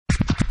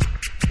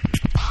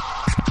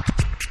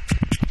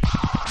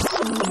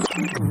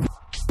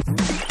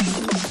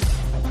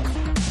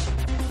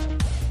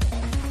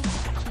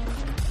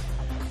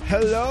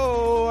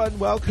Hello and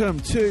welcome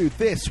to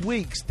this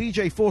week's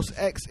DJ Force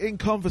X in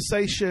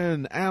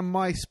Conversation, and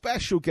my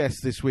special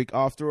guest this week,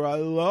 after a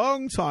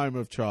long time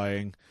of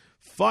trying,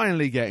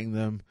 finally getting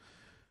them,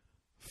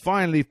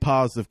 finally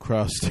paths have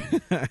crossed.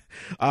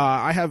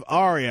 I have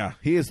Arya.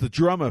 He is the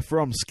drummer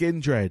from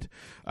Skindred.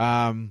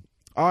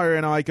 Arya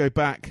and I go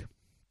back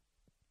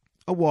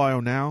a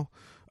while now,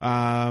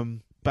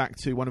 back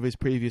to one of his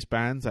previous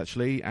bands,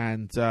 actually,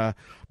 and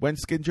when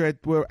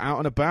Skindred were out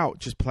and about,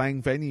 just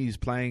playing venues,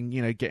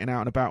 getting out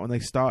and about when they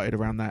started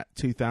around that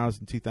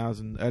 2000,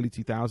 early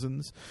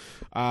 2000s.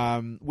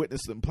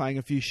 Witnessed them playing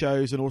a few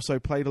shows and also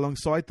played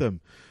alongside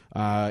them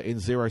in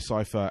Zero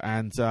Cypher,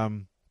 and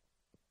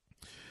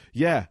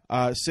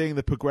seeing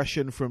the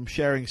progression from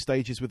sharing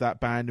stages with that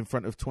band in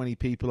front of 20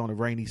 people on a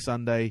rainy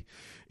Sunday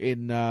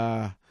in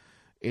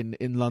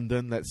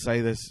London, let's say,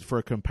 this for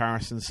a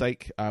comparison's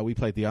sake. We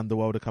played the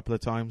Underworld a couple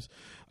of times.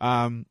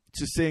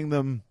 To seeing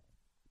them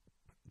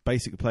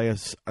basically play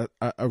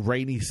a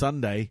rainy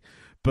Sunday,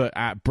 but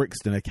at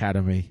Brixton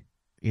Academy.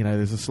 You know,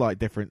 there's a slight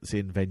difference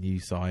in venue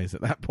size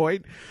at that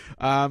point.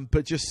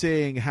 But just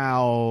seeing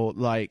how,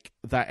 like,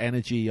 that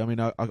energy, I mean,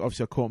 I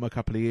obviously I caught them a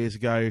couple of years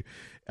ago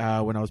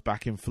when I was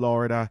back in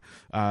Florida.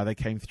 They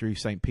came through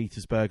St.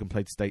 Petersburg and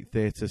played State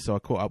Theatre, so I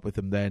caught up with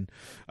them then,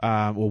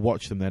 or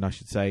watched them then, I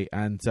should say.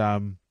 And,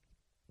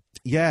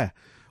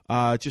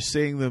 just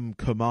seeing them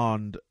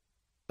command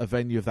a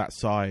venue of that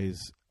size,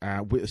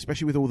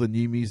 especially with all the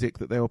new music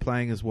that they were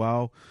playing as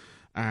well,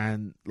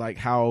 and like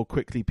how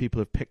quickly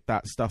people have picked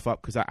that stuff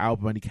up, because that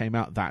album only came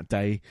out that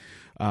day,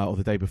 or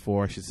the day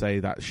before, I should say,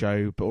 that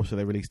show, but also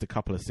they released a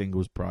couple of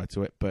singles prior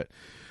to it. But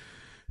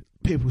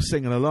people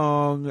singing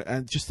along,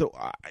 and just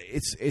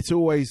it's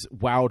always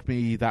wowed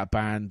me, that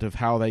band, of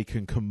how they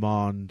can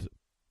command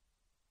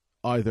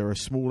either a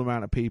small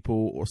amount of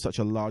people or such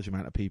a large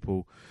amount of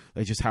people.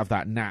 They just have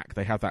that knack,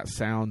 they have that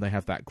sound, they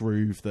have that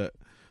groove that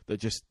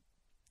just,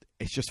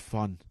 it's just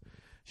fun.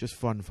 Just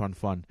fun.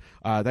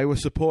 They were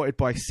supported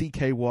by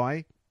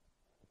CKY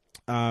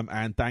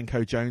and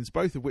Danko Jones,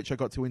 both of which I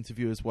got to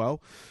interview as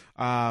well,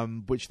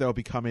 which they'll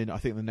be coming, I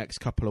think, the next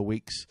couple of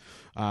weeks.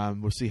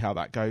 We'll see how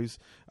that goes.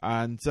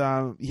 And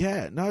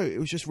it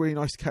was just really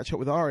nice to catch up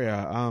with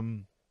Arya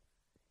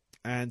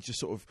and just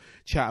sort of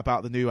chat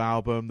about the new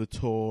album, the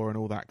tour, and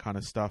all that kind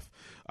of stuff.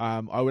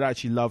 I would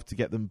actually love to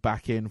get them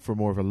back in for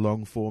more of a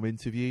long-form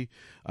interview,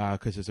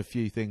 because there's a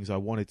few things I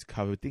wanted to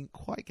cover. Didn't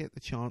quite get the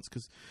chance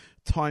because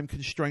time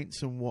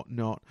constraints and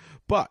whatnot.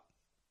 But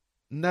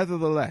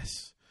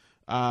nevertheless,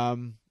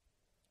 here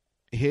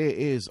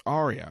is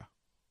Arya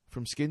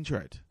from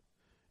Skindred.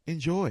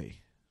 Enjoy.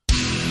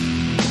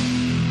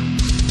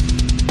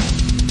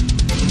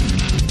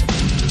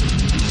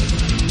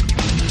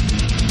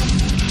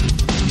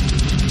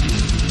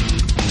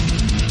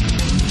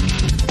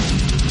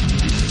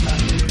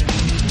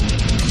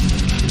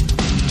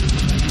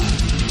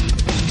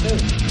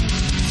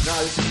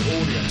 This is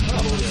audio.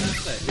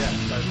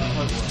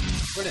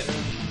 Brilliant.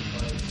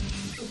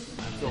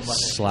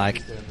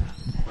 Slag.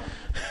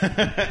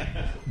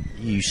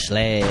 You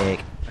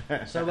slag.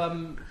 So,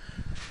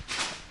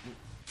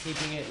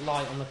 keeping it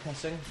light on the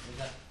cussing, is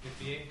that good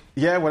for you?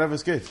 Yeah,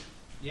 whatever's good.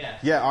 Yeah.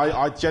 Yeah,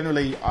 I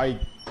generally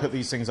put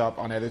these things up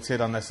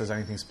unedited unless there's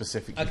anything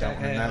specific you don't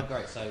want in there. Oh,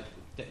 great. So you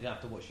don't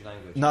have to watch your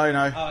language. No.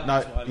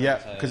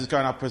 Yeah, because it's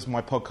going up as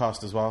my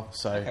podcast as well.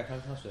 So okay,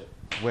 fantastic.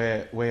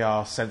 We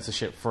are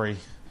censorship free.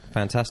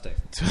 Fantastic.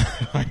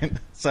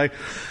 So,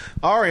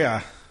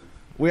 Arya,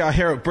 we are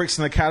here at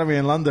Brixton Academy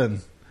in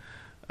London.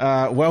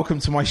 Welcome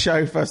to my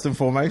show, first and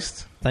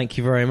foremost. Thank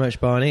you very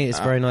much, Barney. It's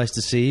very nice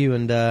to see you,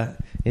 and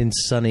in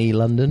sunny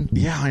London.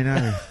 Yeah, I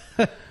know.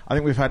 I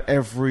think we've had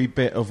every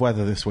bit of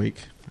weather this week.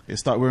 We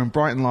were in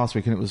Brighton last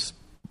week, and it was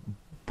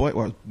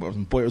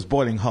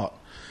boiling hot,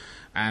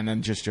 and then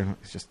it's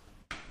just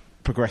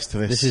progressed to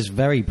this. This is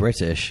very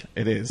British.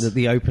 It is.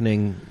 The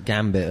opening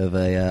gambit of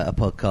a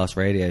podcast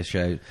radio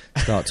show,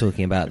 start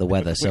talking about the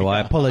weather. So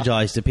I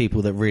apologise to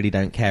people that really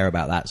don't care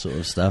about that sort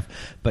of stuff.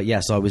 But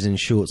yes, I was in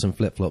shorts and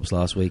flip-flops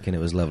last week, and it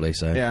was lovely.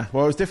 So yeah,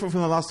 well, it was different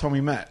from the last time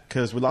we met,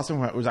 because the last time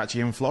we met was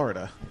actually in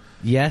Florida.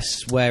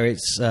 Yes, where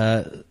it's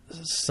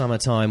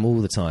summertime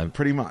all the time.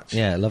 Pretty much.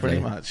 Yeah, lovely.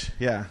 Pretty much,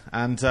 yeah.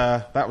 And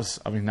that was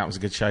a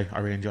good show. I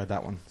really enjoyed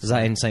that one. Was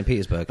that in St.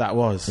 Petersburg? That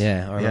was.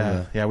 Yeah, I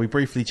remember. Yeah, we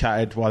briefly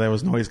chatted while there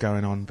was noise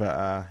going on,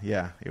 but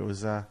it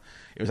was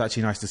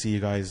actually nice to see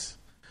you guys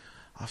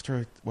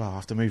after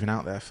moving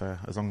out there for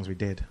as long as we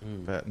did.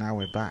 But now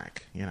we're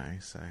back,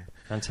 so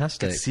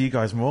fantastic. Good to see you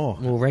guys more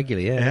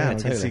regularly. Yeah, we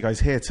totally. can see you guys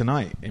here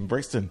tonight in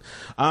Brixton.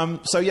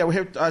 We're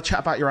here to chat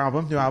about your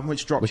new album,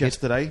 which dropped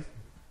yesterday.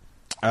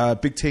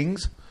 Big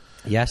Tings.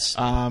 Yes.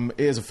 It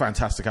is a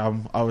fantastic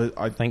album.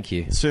 Thank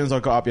you. As soon as I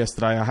got up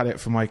yesterday, I had it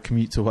for my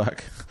commute to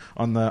work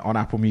on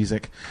Apple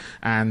Music,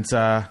 and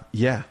I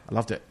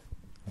loved it.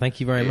 Thank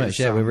you very much.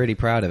 Yeah, we're really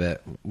proud of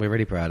it.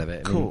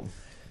 Cool.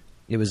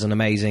 It was an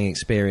amazing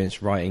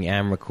experience writing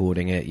and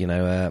recording it.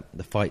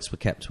 The fights were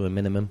kept to a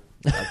minimum.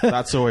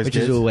 That's always which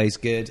good. is always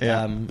good.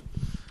 Yeah.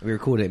 We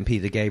recorded it in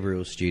Peter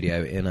Gabriel's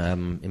studio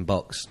in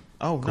Box.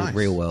 Oh, called nice.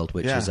 Real World,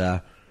 which is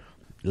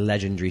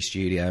legendary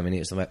studio. I mean,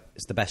 it's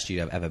the best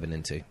studio I've ever been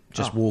into.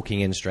 Just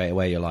walking in straight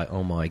away, you're like,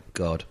 oh my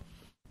God.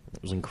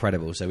 It was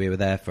incredible. So we were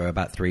there for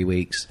about 3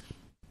 weeks,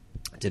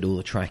 did all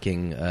the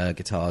tracking,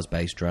 guitars,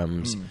 bass,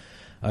 drums,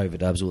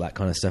 overdubs, all that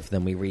kind of stuff.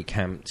 Then we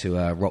recamped to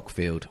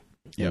Rockfield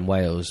in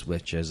Wales,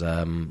 which is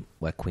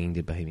where Queen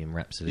did Bohemian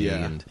Rhapsody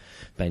and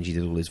Benji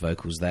did all his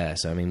vocals there.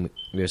 So, I mean,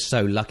 we were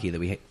so lucky that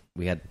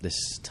we had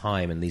this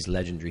time in these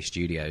legendary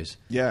studios.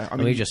 Yeah, I mean,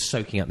 and we were just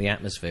soaking up the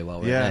atmosphere while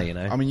we were there, you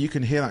know. I mean, you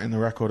can hear that in the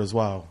record as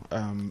well.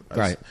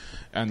 Right.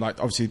 And like,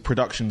 obviously,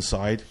 production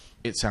side,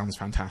 it sounds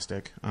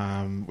fantastic,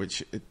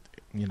 which,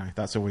 you know,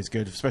 that's always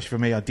good, especially for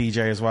me. I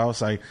DJ as well,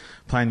 so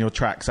playing your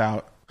tracks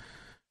out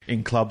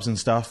in clubs and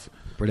stuff.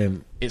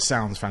 Brilliant. It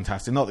sounds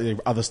fantastic. Not that the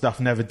other stuff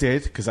never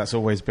did, because that's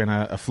always been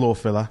a floor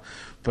filler.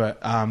 But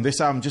this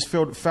album just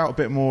felt a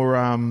bit more...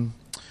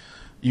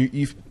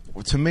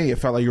 to me, it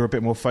felt like you were a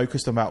bit more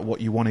focused about what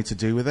you wanted to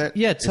do with it.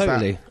 Yeah,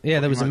 totally. Yeah,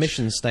 there was a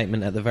mission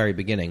statement at the very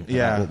beginning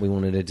about what we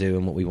wanted to do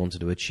and what we wanted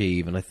to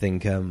achieve. And I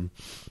think I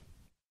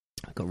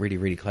got really,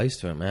 really close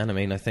to it, man. I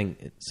mean, I think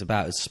it's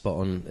about as spot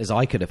on as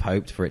I could have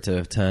hoped for it to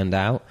have turned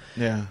out.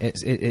 Yeah.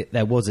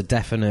 There was a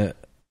definite,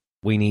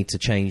 we need to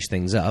change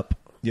things up.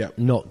 Yeah.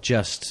 Not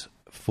just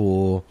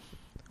for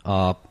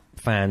our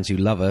fans who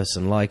love us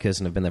and like us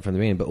and have been there from the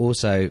beginning, but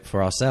also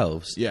for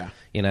ourselves. Yeah.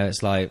 You know,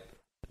 it's like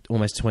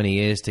almost 20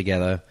 years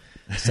together,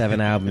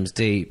 7 albums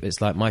deep.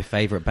 It's like my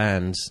favourite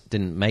bands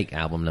didn't make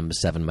album number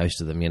 7,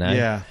 most of them, you know?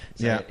 Yeah.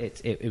 So yeah.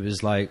 It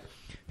was like,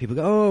 people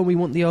go, oh, we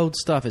want the old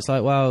stuff. It's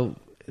like, well,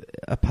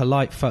 a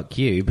polite fuck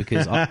you,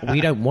 because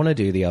we don't want to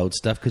do the old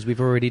stuff because we've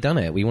already done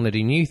it. We want to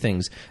do new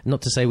things.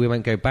 Not to say we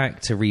won't go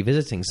back to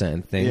revisiting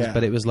certain things,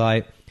 but it was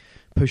like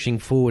pushing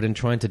forward and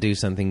trying to do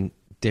something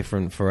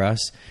different for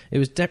us. It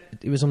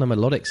was on a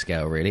melodic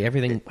scale, really.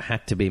 Everything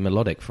had to be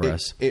melodic for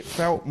us. It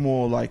felt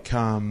more like,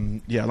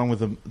 along with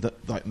the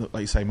like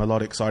you say,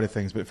 melodic side of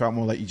things, but it felt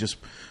more like you're just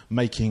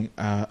making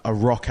a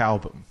rock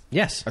album.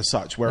 Yes, as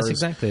such. Whereas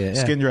that's exactly it,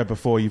 Skindred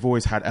before, you've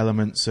always had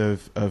elements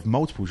of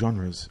multiple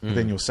genres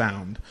within your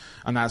sound,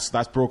 and that's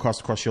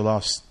broadcast across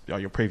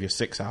your previous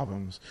 6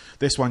 albums.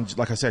 This one,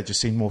 like I said, just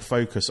seemed more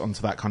focused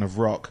onto that kind of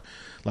rock,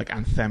 like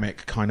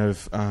anthemic kind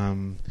of,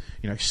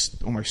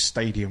 almost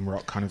stadium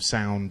rock kind of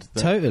sound.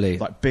 Totally,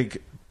 like big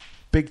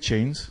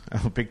tunes,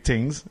 Big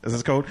Tings, as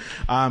it's called.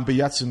 But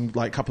you had some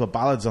like couple of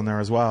ballads on there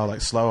as well, like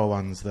slower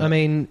ones. I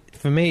mean,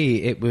 for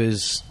me, it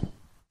was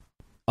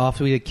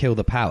after we did Kill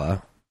the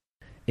Power.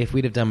 If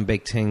we'd have done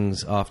Big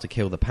Tings after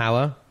Kill the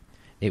Power,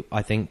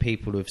 I think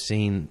people would have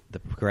seen the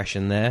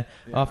progression there.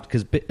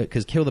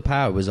 Because Kill the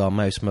Power was our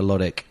most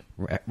melodic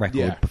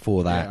record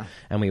before that,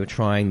 and we were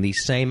trying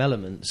these same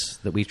elements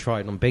that we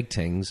tried on Big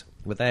Tings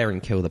were there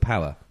in Kill the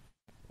Power.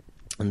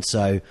 And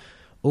so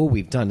all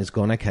we've done is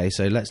gone, okay,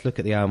 so let's look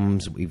at the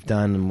albums that we've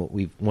done and what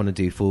we want to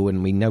do forward,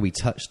 and we know we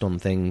touched on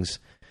things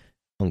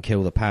on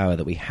Kill the Power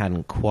that we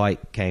hadn't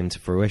quite came to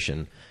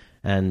fruition.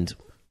 And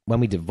when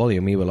we did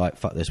Volume, we were like,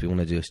 fuck this, we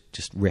want to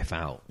just riff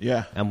out.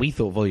 Yeah. And we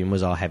thought Volume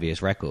was our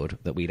heaviest record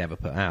that we'd ever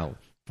put out,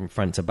 from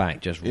front to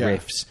back, just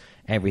riffs,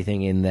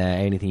 everything in there,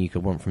 anything you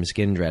could want from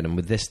Skindred. And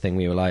with this thing,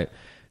 we were like,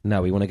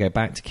 no, we want to go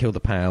back to Kill the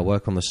Power,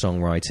 work on the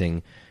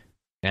songwriting,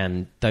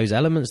 and those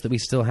elements that we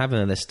still have in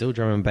there, there's still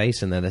drum and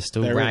bass in there, there's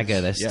still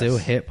ragga, there's still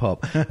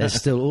hip-hop, there's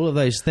still all of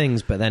those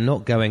things, but they're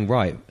not going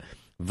right.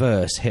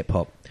 Verse,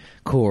 hip-hop,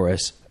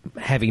 chorus,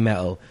 heavy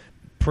metal,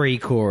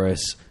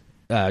 pre-chorus,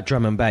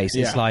 drum and bass.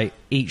 It's like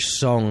each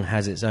song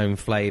has its own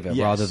flavour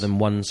rather than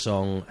one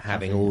song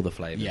having all the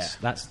flavours. Yeah.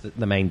 That's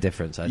the main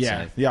difference, I'd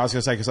say. Yeah, I was going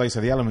to say, because like you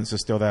said, the elements are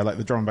still there, like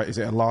the drum and bass. Is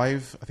it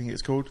Alive, I think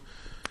it's called?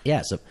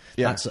 Yeah, so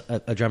that's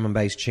a drum and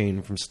bass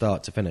tune from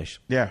start to finish.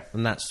 Yeah.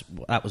 And that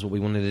was what we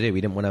wanted to do.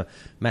 We didn't want to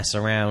mess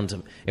around.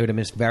 It would have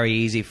been very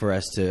easy for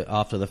us to,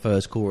 after the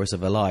first chorus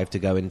of Alive, to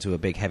go into a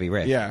big heavy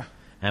riff. Yeah.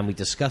 And we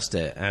discussed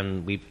it,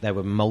 and there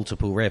were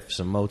multiple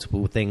riffs and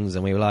multiple things,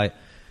 and we were like,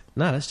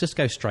 no, let's just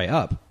go straight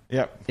up.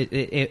 Yep.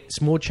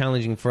 It's more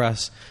challenging for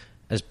us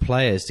as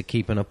players to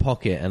keep in a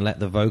pocket and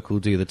let the vocal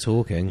do the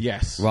talking.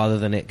 Yes. Rather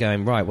than it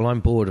going, right, well, I'm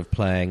bored of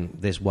playing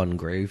this one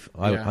groove.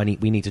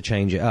 We need to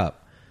change it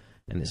up.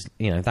 And it's,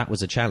 that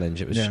was a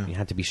challenge. It was you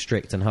had to be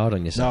strict and hard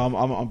on yourself. No,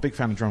 I'm a big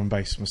fan of drum and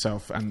bass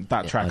myself, and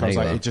that track, I was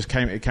like,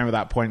 it came at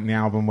that point in the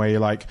album where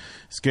you're like,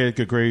 it's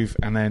good groove,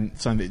 and then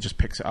suddenly it just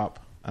picks it up.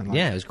 And like,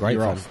 it was great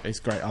fun. It's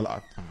great. I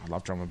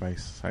love drum and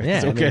bass. So yeah,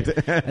 it's all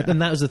good.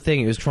 And that was the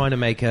thing. It was trying to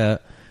make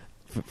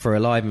for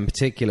Alive in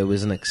particular,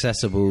 was an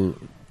accessible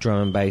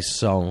drum and bass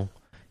song.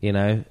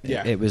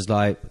 It was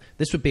like,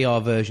 this would be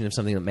our version of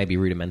something that maybe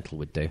Rudimental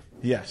would do.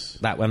 Yes.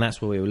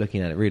 That's what we were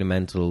looking at,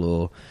 Rudimental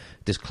or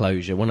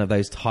Disclosure, one of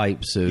those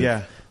types of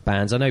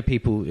bands. I know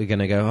people are going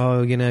to go,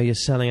 oh, you're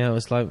selling out.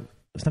 It's like,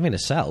 there's nothing to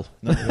sell.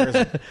 No, there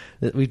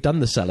isn't. We've done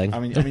the selling. I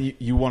mean,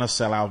 you want to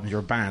sell albums. You're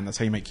a band. That's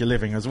how you make your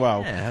living as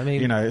well. Yeah,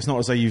 it's not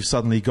as though you've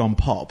suddenly gone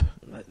pop.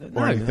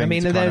 No,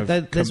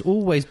 there's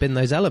always been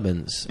those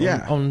elements.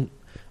 Yeah.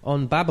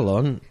 On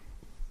Babylon,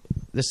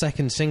 the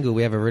second single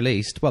we ever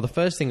released, well, the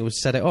first thing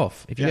was Set It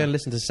Off. If you go and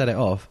listen to Set It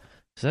Off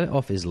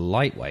is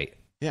lightweight.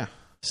 Yeah.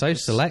 So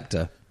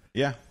Selector.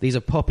 Yeah. These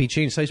are poppy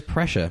tunes. So's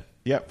Pressure.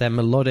 Yep. They're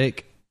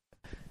melodic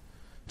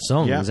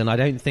songs, and I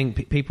don't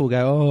think people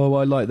go, oh,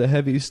 I like the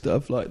heavy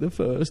stuff like the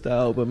first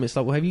album. It's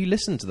like, well, have you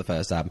listened to the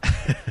first album?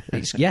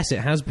 Yes, it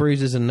has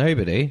Bruises and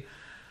Nobody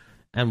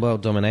and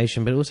World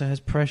Domination, but it also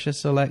has Pressure,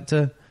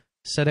 Selector,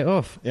 Set It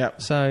Off.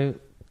 Yep. So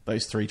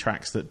those 3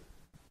 tracks that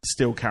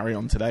still carry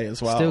on today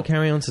as well. Still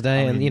carry on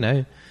today, and, you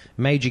know,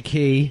 major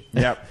key,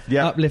 yep.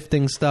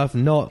 uplifting stuff,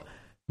 not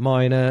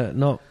minor,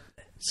 not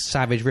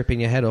savage ripping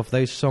your head off.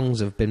 Those songs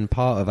have been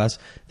part of us.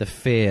 The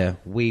Fear,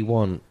 We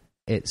Want,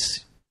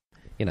 it's...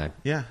 You know,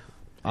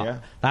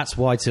 that's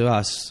why to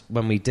us,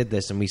 when we did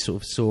this and we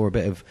sort of saw a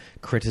bit of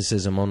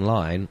criticism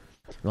online,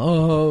 we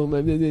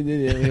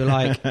were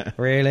like,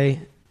 really?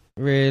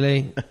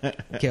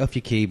 Get off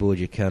your keyboard,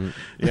 you cunt.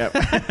 Yep.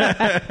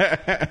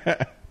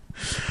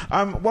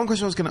 One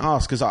question I was going to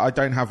ask, because I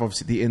don't have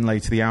obviously the inlay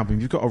to the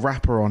album. You've got a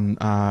rapper on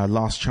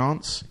Last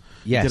Chance.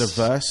 Yes. You did a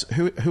verse.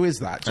 Who is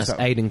that? That's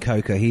Aidan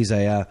Coker. He's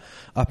a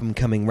up and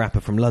coming rapper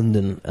from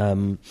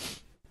London.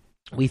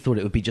 We thought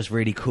it would be just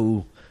really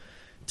cool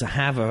to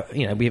have a,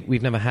 you know,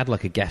 we've never had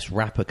like a guest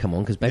rapper come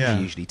on, because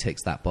Benji usually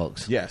ticks that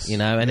box. Yes. You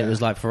know, and it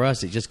was like, for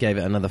us, it just gave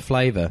it another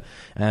flavour.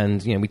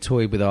 And, you know, we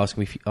toyed with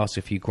asking a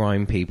few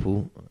grime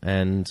people,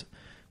 and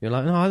we were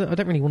like, no, I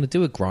don't really want to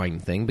do a grime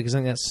thing, because I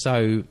think that's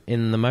so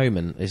in the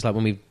moment. It's like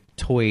when we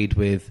toyed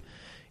with,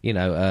 you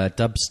know,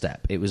 dubstep,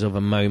 it was of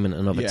a moment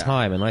and of a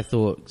time. And I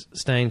thought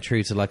staying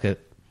true to like a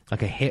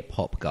hip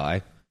hop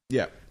guy.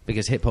 Yeah.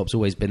 Because hip hop's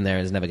always been there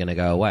and is never going to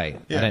go away.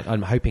 Yeah.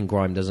 I'm hoping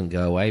grime doesn't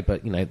go away,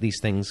 but, you know, these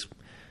things,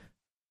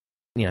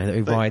 you know,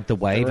 they ride the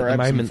wave at the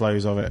moment.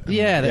 Flows of it.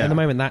 At the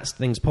moment that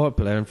thing's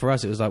popular, and for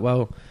us it was like,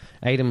 well,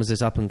 Aidan was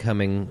this up and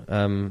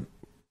coming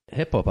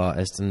hip hop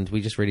artist, and we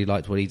just really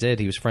liked what he did.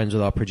 He was friends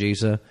with our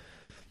producer,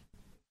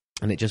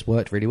 and it just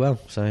worked really well.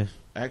 So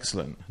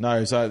excellent. No,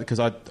 because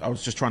I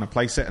was just trying to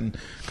place it, and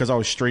because I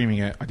was streaming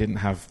it, I didn't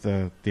have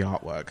the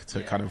artwork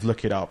to kind of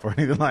look it up or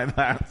anything like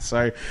that.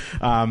 So,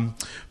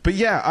 but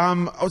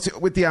yeah,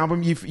 with the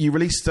album, you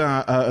released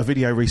a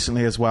video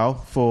recently as well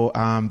for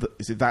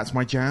is it That's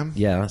My Jam?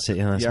 Yeah, that's it.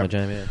 Yeah, that's my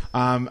jam. Yeah.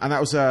 And that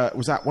was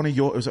that one of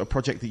your? Was it a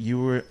project that you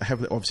were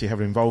obviously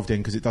heavily involved in,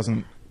 because it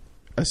doesn't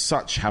as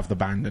such have the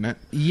band in it?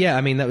 Yeah,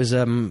 I mean that was.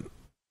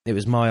 It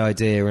was my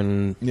idea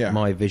and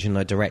my vision.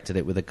 I directed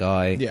it with a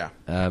guy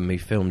who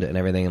filmed it and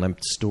everything, and I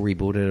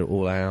storyboarded it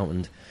all out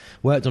and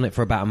worked on it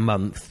for about a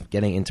month,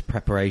 getting into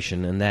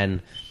preparation, and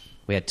then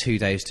we had 2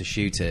 days to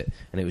shoot it,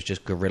 and it was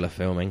just guerrilla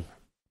filming.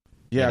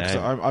 Yeah, because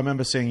I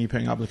remember seeing you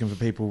putting up looking for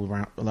people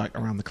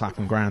around the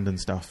Clapham Grand and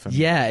stuff. And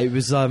yeah, it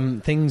was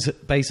things.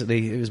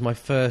 Basically, it was my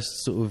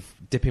first sort of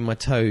dipping my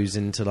toes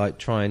into like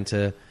trying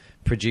to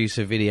produce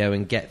a video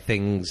and get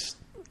things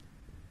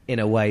in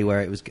a way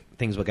where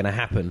things were going to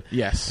happen.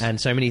 Yes. And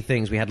so many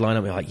things we had lined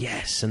up, we were like,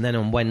 yes. And then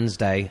on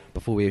Wednesday,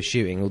 before we were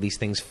shooting, all these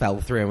things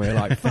fell through, and we were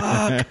like,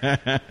 fuck.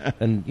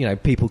 And, you know,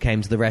 people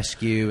came to the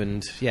rescue,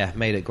 and,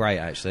 made it great,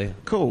 actually.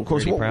 Cool. Of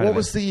course. Really what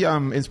was the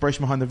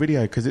inspiration behind the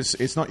video? Because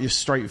it's not your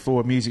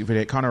straightforward music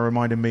video. It kind of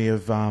reminded me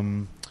of...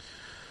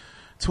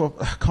 to a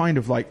kind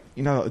of like,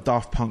 you know, the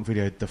Daft Punk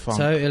video, The Funk.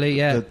 Totally,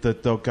 yeah. The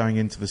dog going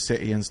into the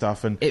city and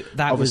stuff. And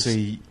that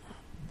obviously...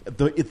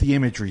 The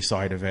imagery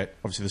side of it,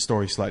 obviously the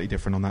story's slightly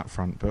different on that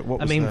front, but what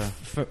was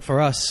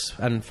for us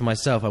and for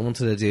myself, I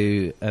wanted to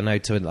do an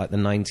ode to like the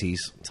 90s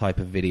type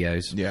of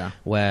videos,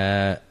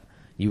 where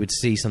you would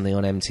see something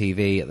on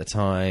MTV at the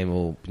time,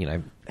 or, you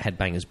know,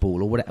 Headbangers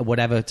Ball, or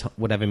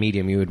whatever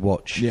medium you would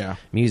watch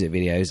music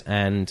videos,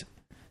 and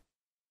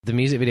the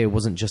music video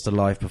wasn't just a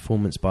live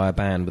performance by a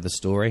band with a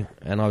story,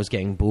 and I was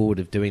getting bored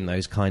of doing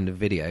those kind of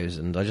videos,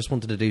 and I just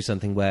wanted to do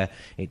something where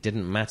it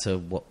didn't matter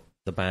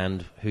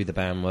who the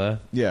band were.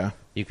 Yeah.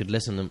 You could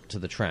listen to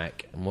the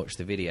track and watch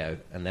the video,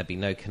 and there'd be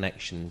no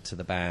connection to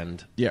the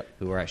band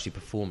who were actually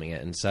performing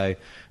it. And so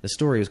the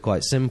story was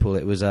quite simple.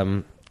 It was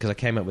because I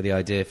came up with the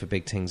idea for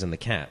Big Tings and the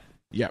Cat.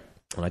 Yep.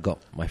 And I got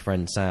my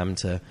friend Sam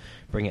to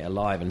bring it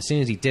alive. And as soon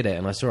as he did it,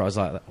 and I saw it, I was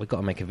like, we've got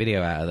to make a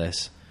video out of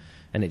this.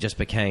 And it just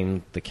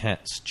became the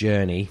cat's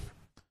journey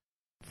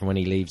from when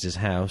he leaves his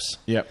house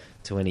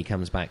to when he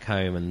comes back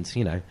home. And,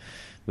 you know,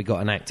 we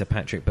got an actor,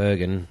 Patrick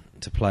Bergen,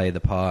 to play the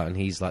part, and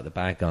he's like the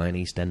bad guy in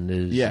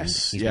EastEnders.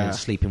 Yes, he's been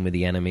Sleeping with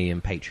the Enemy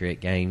and Patriot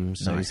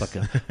Games, so he's like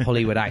a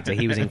Hollywood actor.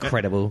 He was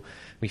incredible.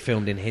 We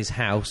filmed in his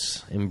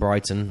house in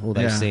Brighton, all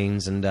those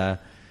scenes, and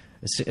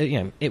you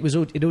know,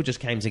 it all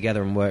just came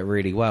together and worked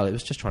really well. It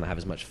was just trying to have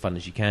as much fun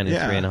as you can in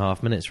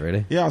 3.5 minutes,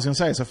 really. Yeah, I was going to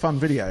say, it's a fun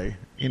video,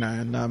 you know.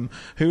 And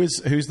who's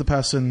the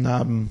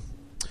person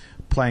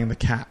playing the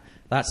cat?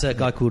 That's a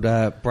guy called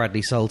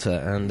Bradley Salter,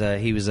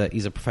 and he's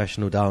a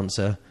professional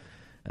dancer.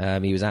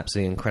 He was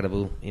absolutely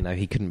incredible. You know,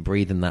 he couldn't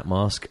breathe in that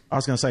mask. I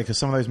was going to say, because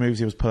some of those moves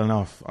he was pulling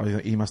off,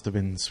 he must have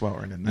been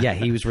sweltering in there. Yeah,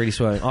 he was really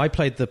sweltering. I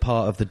played the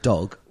part of the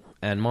dog,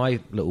 and my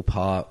little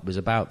part was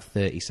about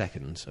 30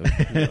 seconds.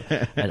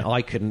 And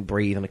I couldn't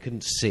breathe, and I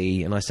couldn't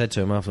see. And I said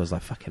to him after, I was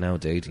like, fucking hell,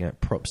 dude, you know,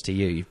 props to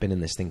you. You've been in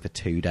this thing for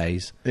 2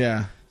 days.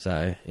 Yeah.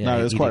 So, yeah,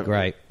 it was quite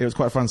great. It was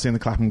quite fun seeing the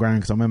Clapham Grand,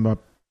 because I remember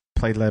I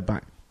played there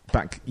back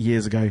back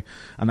years ago,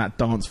 and that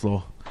dance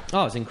floor.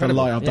 Oh, it's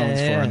incredible. The light-up dance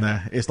floor in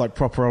there. It's like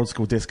proper old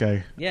school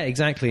disco. Yeah,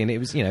 exactly. And it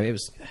was, it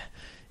was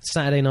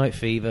Saturday Night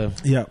Fever,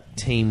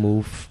 Teen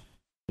Wolf,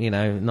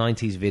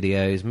 90s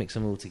videos, mix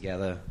them all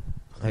together.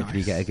 Hopefully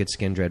you get a good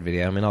Skindred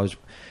video. I mean, I was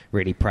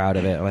really proud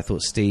of it, and I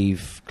thought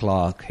Steve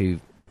Clark, who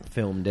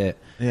filmed it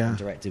and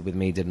directed with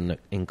me, did an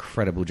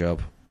incredible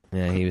job.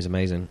 Yeah, he was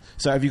amazing.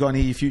 So have you got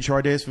any future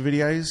ideas for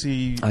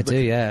videos? I do,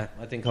 yeah.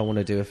 I think I want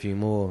to do a few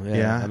more.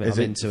 Yeah, I'm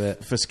into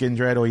it. For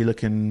Skindred, or are you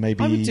looking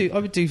maybe... I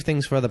would do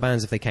things for other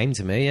bands if they came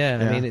to me, yeah.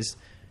 I mean,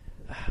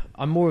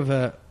 I'm more of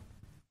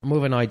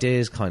an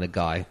ideas kind of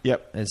guy.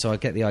 Yep. And so I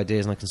get the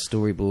ideas and I can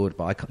storyboard,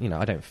 but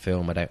I don't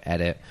film, I don't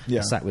edit.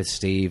 I sat with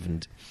Steve,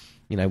 and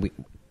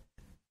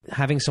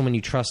having someone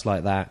you trust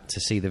like that to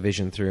see the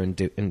vision through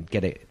and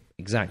get it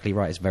exactly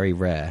right is very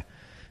rare.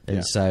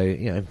 And so,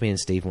 if me and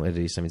Steve wanted to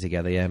do something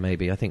together,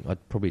 maybe. I think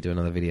I'd probably do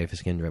another video for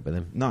Skindred with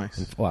him.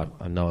 Nice. Well,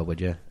 I know I would,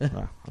 yeah.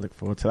 Well, I look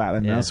forward to that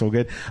then. Yeah. That's all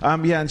good.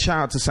 And shout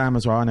out to Sam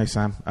as well. I know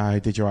Sam. He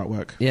did your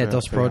artwork. Yeah, for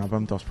DOS Prod. the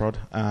album, DOS Prod.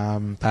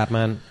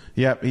 Padman.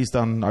 Yep, he's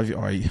done...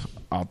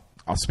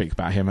 I'll speak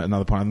about him at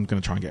another point. I'm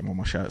going to try and get him on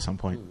my show at some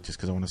point, just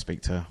because I want to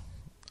speak to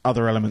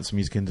other elements of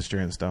music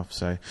industry and stuff.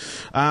 So,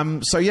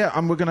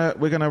 we're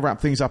gonna wrap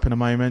things up in a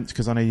moment,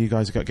 because I know you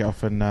guys have got to get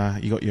off, and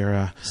you got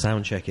your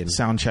sound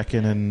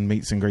checking and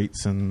meets and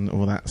greets and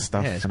all that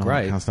stuff. Yeah, it's and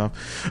great. All that kind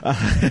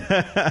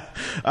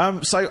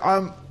of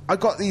stuff. I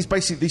got these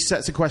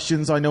sets of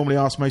questions I normally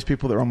ask most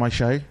people that are on my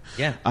show.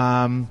 Yeah.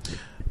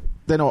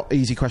 They're not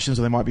easy questions,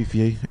 or they might be for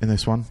you in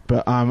this one.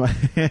 But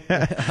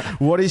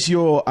what is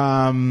your...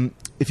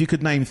 if you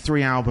could name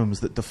 3 albums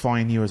that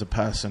define you as a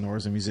person or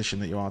as a musician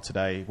that you are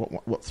today,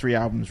 what 3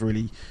 albums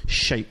really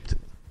shaped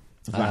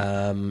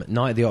that?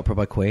 Night at the Opera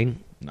by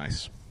Queen.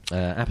 Nice.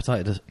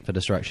 Appetite for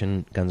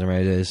Destruction, Guns N'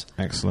 Roses.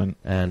 Excellent.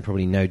 And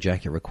probably No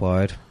Jacket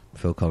Required,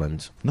 Phil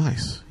Collins.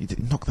 Nice. You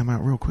did knock them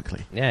out real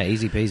quickly. Yeah,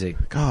 easy peasy.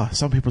 God,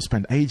 some people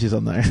spend ages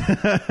on those.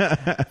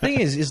 Thing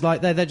is, it's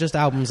like they're just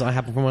albums that I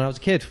had from when I was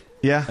a kid.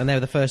 Yeah. And they were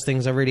the first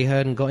things I really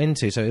heard and got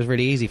into, so it was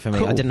really easy for me.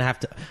 Cool. I didn't have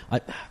to...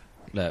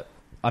 Look,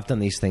 I've done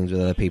these things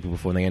with other people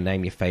before, and they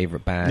name your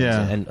favourite bands.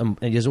 Yeah. And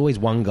there's always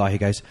one guy who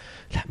goes,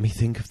 let me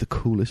think of the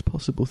coolest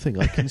possible thing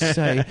I can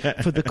say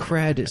for the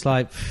cred. It's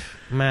like,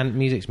 man,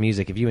 music's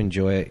music. If you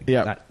enjoy it,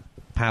 that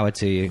power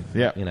to you.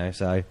 Yeah.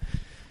 So...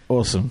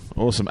 Awesome.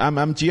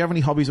 Do you have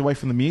any hobbies away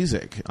from the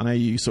music? I know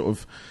you sort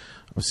of...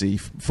 Obviously,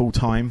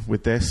 full-time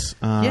with this.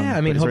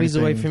 Hobbies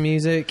away from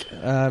music.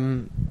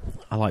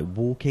 I like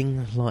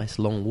walking, nice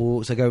long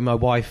walks. I go with my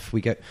wife.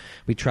 We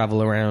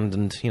travel around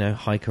and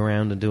hike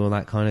around and do all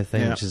that kind of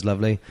thing, which is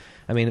lovely.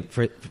 I mean,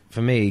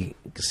 for me,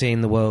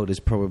 seeing the world is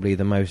probably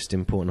the most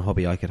important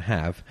hobby I could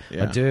have.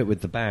 I do it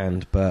with the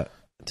band, but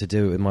to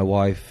do it with my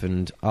wife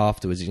and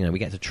afterwards, we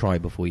get to try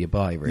before you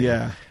buy, really.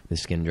 Yeah. With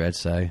Skindred,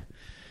 so.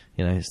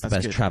 It's the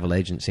best travel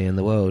agency in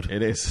the world.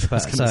 It is. I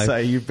was going to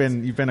say, you've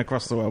been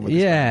across the world with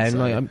this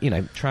band,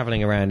 and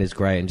travelling around is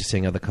great, and just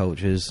seeing other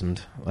cultures,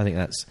 and I think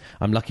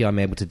I'm lucky I'm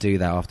able to do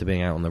that after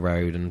being out on the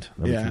road, and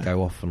we can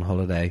go off on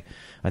holiday.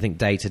 I think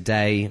day to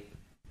day,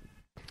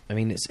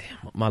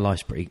 my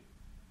life's pretty,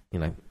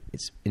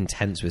 it's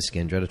intense with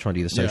Skindred. I try and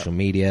do the social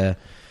media,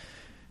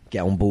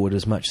 get on board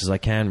as much as I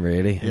can,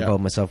 really,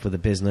 involve myself with the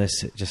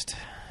business. It just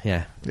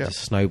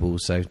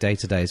snowballs. So day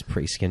to day is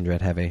pretty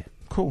Skindred heavy.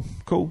 Cool.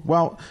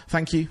 Well,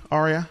 thank you,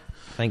 Arya.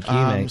 Thank you,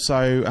 mate.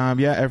 So,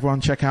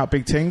 everyone check out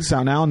Big Tings,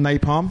 out now on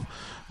Napalm,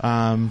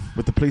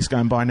 with the police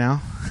going by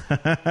now.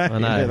 I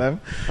know.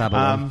 But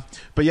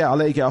I'll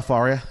let you get off,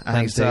 Arya.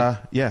 Thanks, Steve.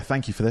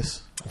 Thank you for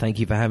this. Thank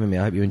you for having me.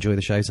 I hope you enjoy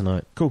the show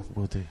tonight. Cool.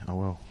 Will do. I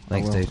will.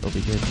 Thanks, dude. It'll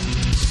be good.